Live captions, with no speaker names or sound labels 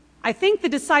I think the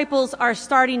disciples are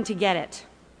starting to get it.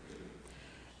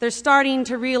 They're starting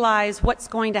to realize what's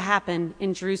going to happen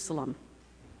in Jerusalem.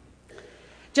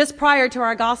 Just prior to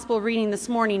our gospel reading this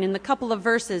morning, in the couple of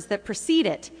verses that precede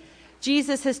it,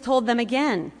 Jesus has told them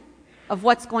again of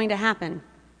what's going to happen.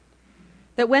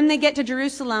 That when they get to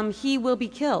Jerusalem, he will be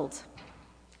killed,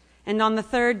 and on the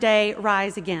third day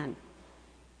rise again.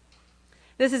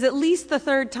 This is at least the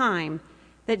third time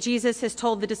that Jesus has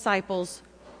told the disciples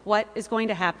what is going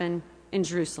to happen in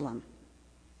Jerusalem.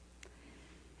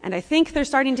 And I think they're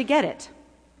starting to get it.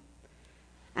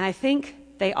 And I think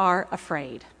they are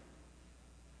afraid.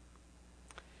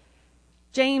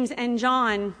 James and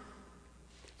John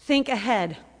think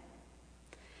ahead.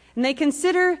 And they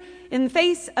consider, in the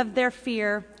face of their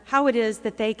fear, how it is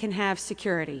that they can have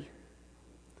security.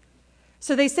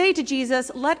 So they say to Jesus,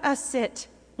 "Let us sit,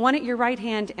 one at your right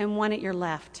hand and one at your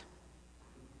left."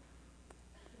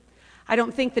 I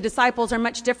don't think the disciples are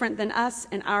much different than us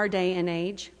in our day and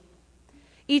age.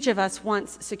 Each of us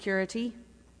wants security.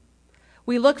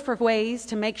 We look for ways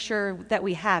to make sure that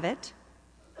we have it.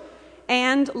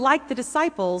 And like the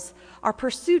disciples, our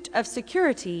pursuit of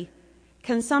security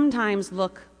can sometimes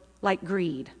look like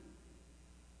greed.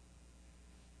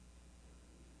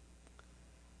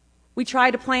 We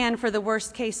try to plan for the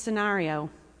worst case scenario.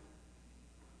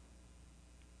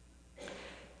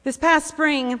 This past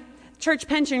spring, Church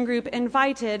Pension Group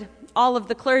invited all of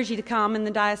the clergy to come in the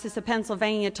Diocese of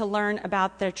Pennsylvania to learn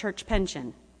about their church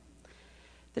pension.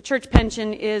 The church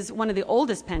pension is one of the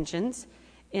oldest pensions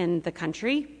in the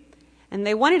country, and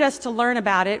they wanted us to learn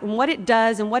about it and what it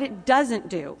does and what it doesn't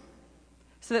do,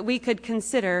 so that we could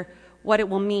consider what it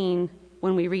will mean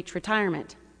when we reach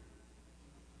retirement.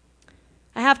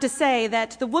 I have to say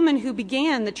that the woman who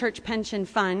began the church pension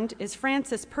fund is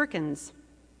Frances Perkins,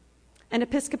 an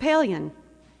Episcopalian,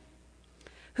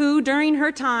 who during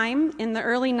her time in the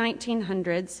early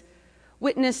 1900s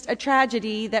witnessed a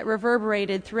tragedy that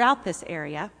reverberated throughout this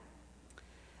area,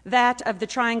 that of the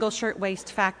Triangle Shirtwaist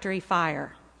Factory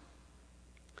fire.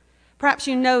 Perhaps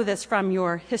you know this from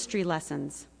your history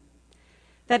lessons,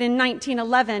 that in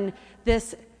 1911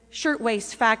 this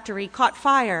shirtwaist factory caught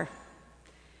fire,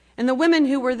 and the women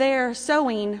who were there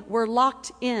sewing were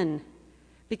locked in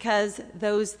because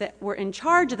those that were in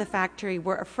charge of the factory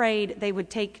were afraid they would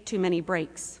take too many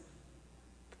breaks.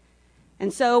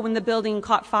 And so when the building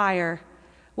caught fire,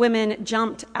 women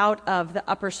jumped out of the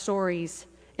upper stories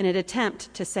in an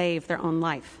attempt to save their own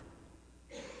life.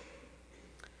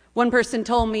 One person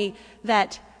told me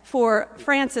that for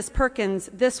Frances Perkins,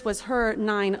 this was her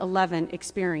 9/11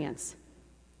 experience.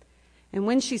 And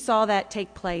when she saw that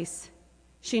take place,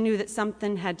 she knew that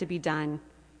something had to be done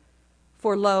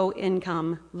for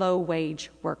low-income, low-wage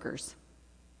workers.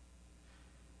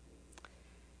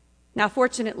 Now,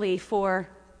 fortunately for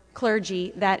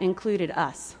clergy, that included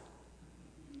us.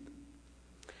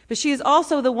 But she is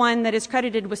also the one that is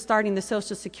credited with starting the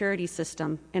Social Security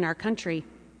system in our country.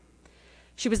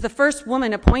 She was the first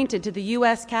woman appointed to the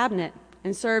U.S. cabinet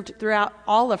and served throughout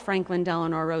all of Franklin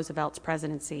Delano Roosevelt's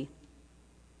presidency.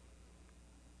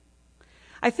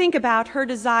 I think about her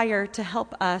desire to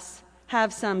help us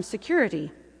have some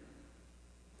security.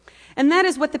 And that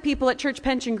is what the people at Church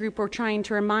Pension Group were trying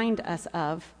to remind us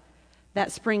of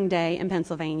that spring day in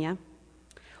Pennsylvania,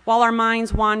 while our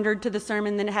minds wandered to the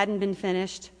sermon that hadn't been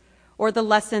finished, or the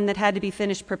lesson that had to be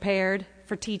finished prepared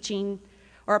for teaching,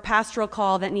 or a pastoral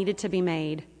call that needed to be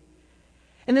made.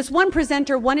 And this one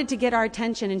presenter wanted to get our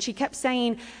attention, and she kept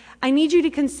saying, "I need you to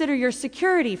consider your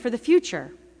security for the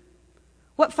future,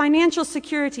 what financial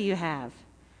security you have.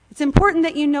 It's important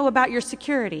that you know about your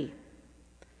security."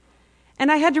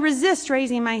 And I had to resist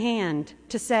raising my hand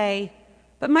to say,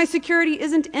 "But my security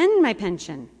isn't in my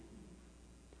pension.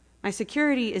 My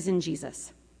security is in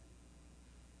Jesus."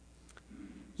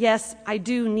 Yes, I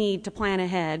do need to plan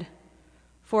ahead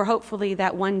for hopefully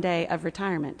that one day of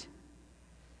retirement.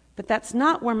 But that's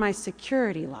not where my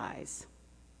security lies.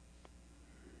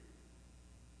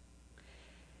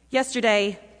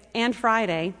 Yesterday and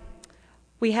Friday,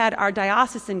 we had our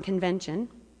diocesan convention.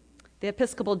 The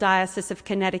Episcopal Diocese of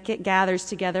Connecticut gathers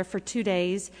together for 2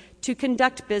 days to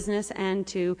conduct business and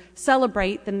to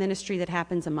celebrate the ministry that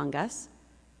happens among us.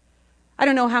 I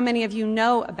don't know how many of you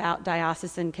know about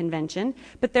diocesan convention,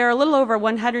 but there are a little over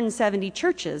 170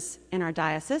 churches in our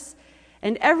diocese,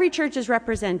 and every church is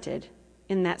represented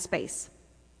in that space.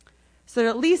 So there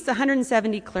are at least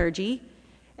 170 clergy,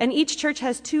 and each church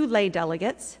has 2 lay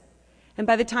delegates. And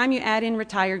by the time you add in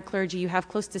retired clergy, you have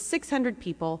close to 600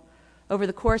 people over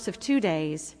the course of 2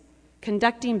 days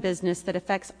conducting business that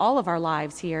affects all of our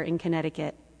lives here in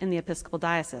Connecticut in the Episcopal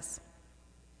Diocese.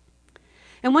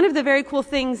 And one of the very cool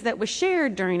things that was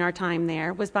shared during our time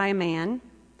there was by a man,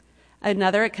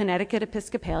 another a Connecticut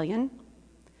Episcopalian,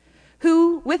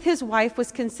 who, with his wife,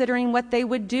 was considering what they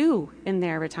would do in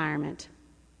their retirement.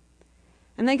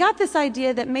 And they got this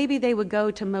idea that maybe they would go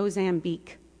to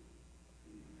Mozambique.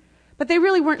 But they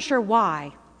really weren't sure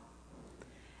why.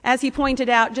 As he pointed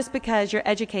out, just because you're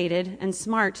educated and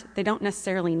smart, they don't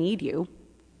necessarily need you.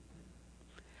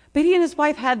 But he and his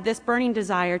wife had this burning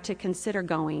desire to consider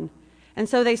going, and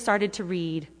so they started to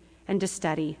read and to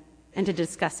study and to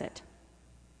discuss it.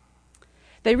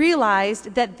 They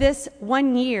realized that this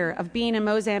 1 year of being in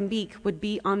Mozambique would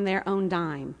be on their own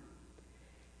dime,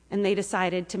 and they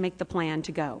decided to make the plan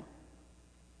to go.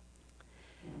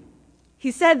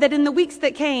 He said that in the weeks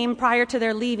that came prior to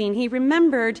their leaving, he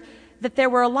remembered that there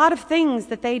were a lot of things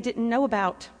that they didn't know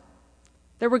about.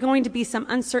 There were going to be some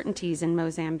uncertainties in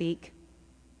Mozambique,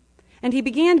 and he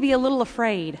began to be a little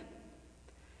afraid.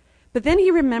 But then he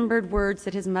remembered words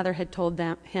that his mother had told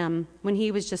him when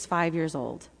he was just 5 years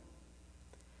old.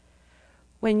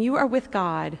 When you are with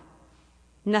God,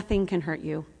 nothing can hurt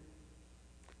you,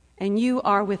 and you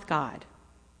are with God.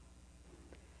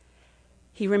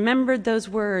 He remembered those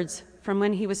words from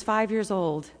when he was 5 years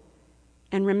old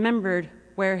and remembered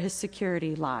where his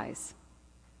security lies.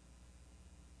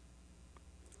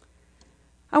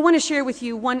 I want to share with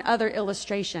you one other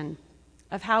illustration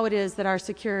of how it is that our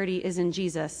security is in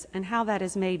Jesus and how that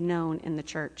is made known in the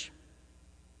church.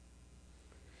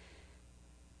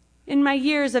 In my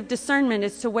years of discernment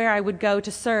as to where I would go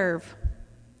to serve,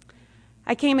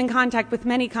 I came in contact with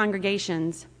many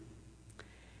congregations.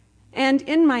 And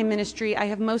in my ministry, I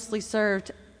have mostly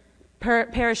served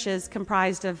parishes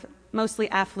comprised of mostly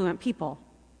affluent people.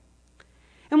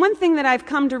 And one thing that I've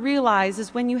come to realize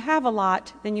is when you have a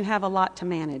lot, then you have a lot to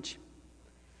manage.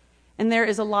 And there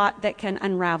is a lot that can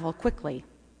unravel quickly.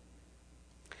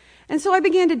 And so I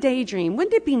began to daydream,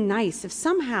 wouldn't it be nice if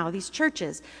somehow these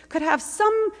churches could have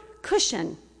some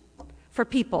cushion for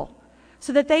people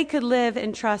so that they could live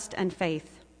in trust and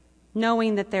faith,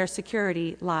 knowing that their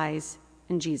security lies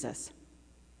in Jesus.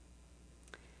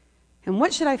 And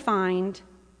what should I find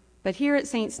but here at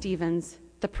St. Stephen's,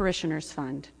 the Parishioners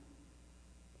Fund?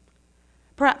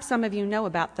 Perhaps some of you know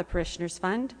about the Parishioners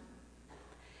Fund.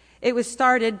 It was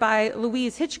started by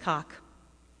Louise Hitchcock.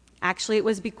 Actually, it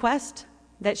was a bequest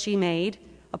that she made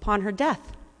upon her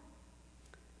death.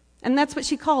 And that's what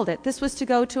she called it. This was to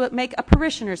go to make a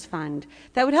parishioners fund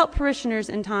that would help parishioners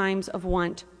in times of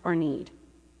want or need.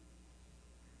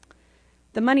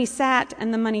 The money sat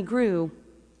and the money grew,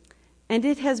 and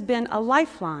it has been a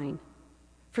lifeline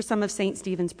for some of St.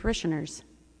 Stephen's parishioners.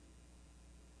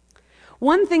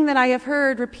 One thing that I have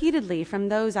heard repeatedly from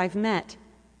those I've met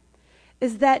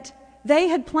is that they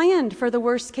had planned for the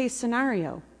worst case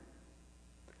scenario,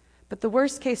 but the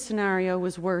worst case scenario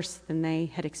was worse than they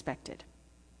had expected.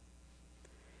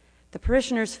 The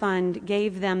Parishioners Fund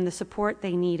gave them the support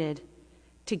they needed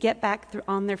to get back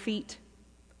on their feet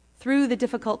through the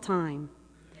difficult time.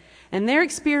 And their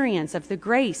experience of the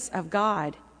grace of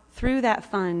God through that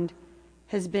fund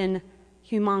has been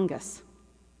humongous.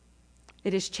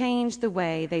 It has changed the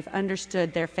way they've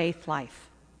understood their faith life.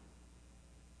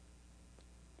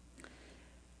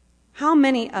 How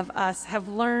many of us have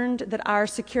learned that our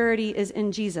security is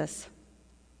in Jesus?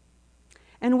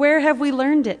 And where have we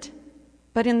learned it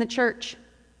but in the church?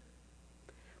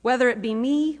 Whether it be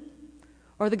me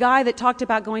or the guy that talked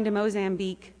about going to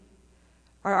Mozambique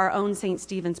or our own St.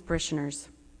 Stephen's parishioners.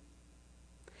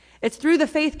 It's through the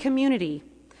faith community,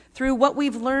 through what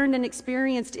we've learned and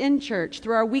experienced in church,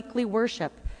 through our weekly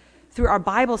worship, through our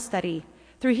Bible study,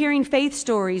 through hearing faith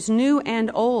stories, new and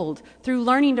old, through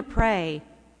learning to pray.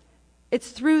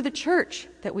 It's through the church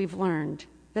that we've learned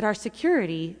that our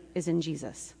security is in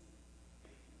Jesus.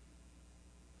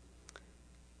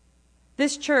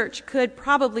 This church could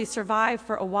probably survive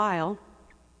for a while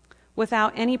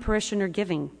without any parishioner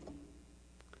giving.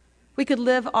 We could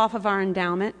live off of our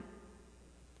endowment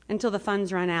until the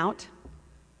funds run out,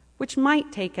 which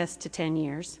might take us to 10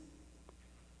 years.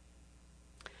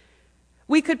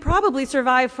 We could probably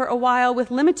survive for a while with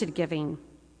limited giving,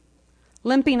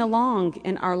 limping along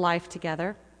in our life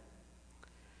together.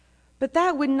 But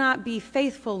that would not be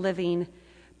faithful living,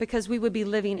 because we would be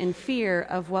living in fear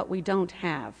of what we don't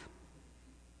have.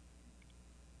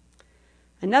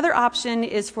 Another option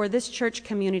is for this church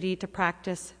community to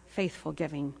practice faithful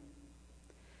giving,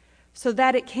 so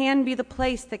that it can be the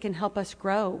place that can help us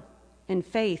grow in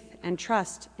faith and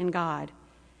trust in God.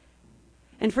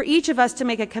 And for each of us to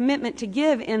make a commitment to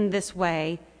give in this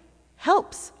way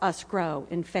helps us grow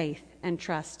in faith and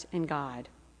trust in God.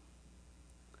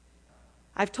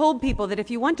 I've told people that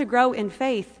if you want to grow in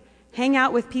faith, Hang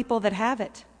out with people that have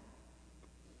it.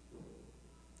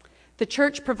 The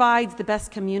church provides the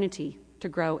best community to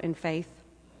grow in faith.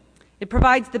 It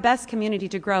provides the best community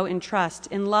to grow in trust,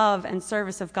 in love and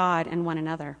service of God and one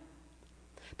another,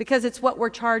 because it's what we're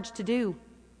charged to do.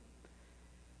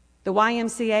 The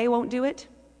YMCA won't do it.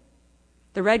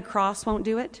 The Red Cross won't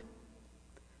do it.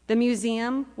 The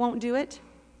museum won't do it.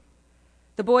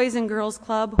 The Boys and Girls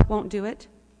Club won't do it.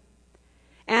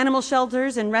 Animal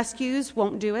shelters and rescues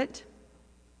won't do it.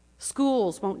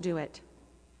 Schools won't do it.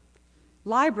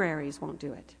 Libraries won't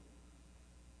do it.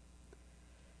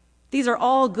 These are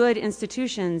all good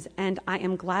institutions, and I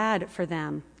am glad for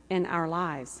them in our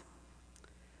lives.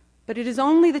 But it is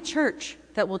only the church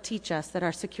that will teach us that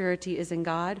our security is in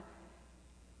God.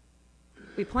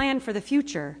 We plan for the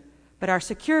future, but our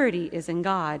security is in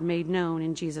God, made known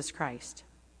in Jesus Christ.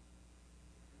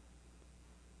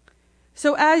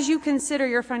 So as you consider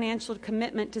your financial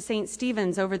commitment to St.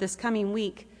 Stephen's over this coming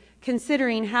week,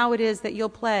 considering how it is that you'll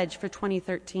pledge for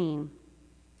 2013,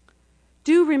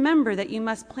 do remember that you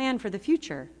must plan for the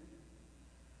future,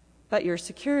 but your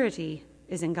security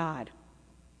is in God.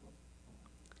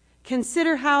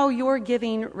 Consider how your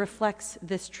giving reflects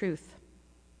this truth.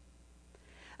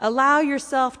 Allow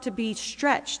yourself to be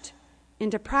stretched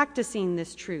into practicing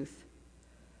this truth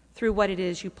through what it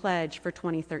is you pledge for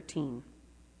 2013.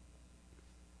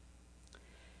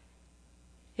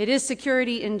 It is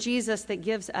security in Jesus that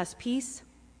gives us peace.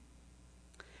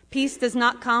 Peace does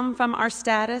not come from our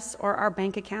status or our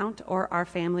bank account or our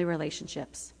family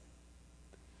relationships,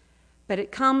 but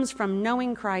it comes from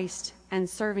knowing Christ and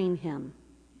serving Him.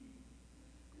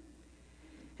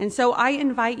 And so I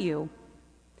invite you,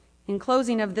 in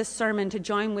closing of this sermon, to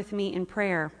join with me in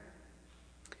prayer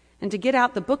and to get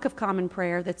out the Book of Common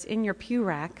Prayer that's in your pew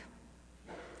rack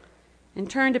and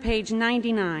turn to page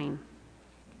 99.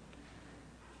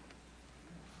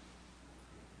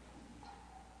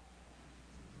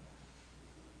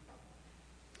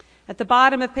 At the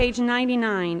bottom of page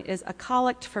 99 is a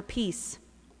collect for peace.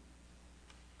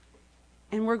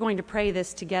 And we're going to pray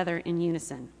this together in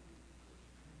unison.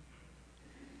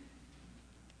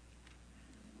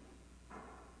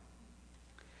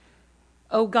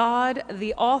 O God,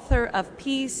 the author of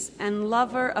peace and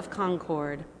lover of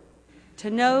concord, to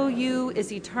know you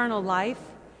is eternal life,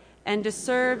 and to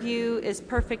serve you is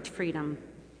perfect freedom.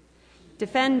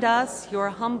 Defend us, your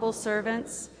humble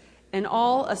servants, in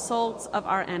all assaults of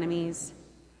our enemies,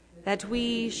 that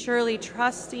we, surely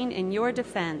trusting in your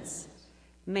defense,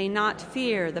 may not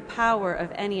fear the power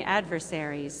of any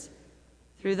adversaries,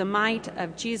 through the might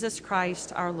of Jesus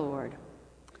Christ our Lord.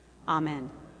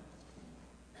 Amen.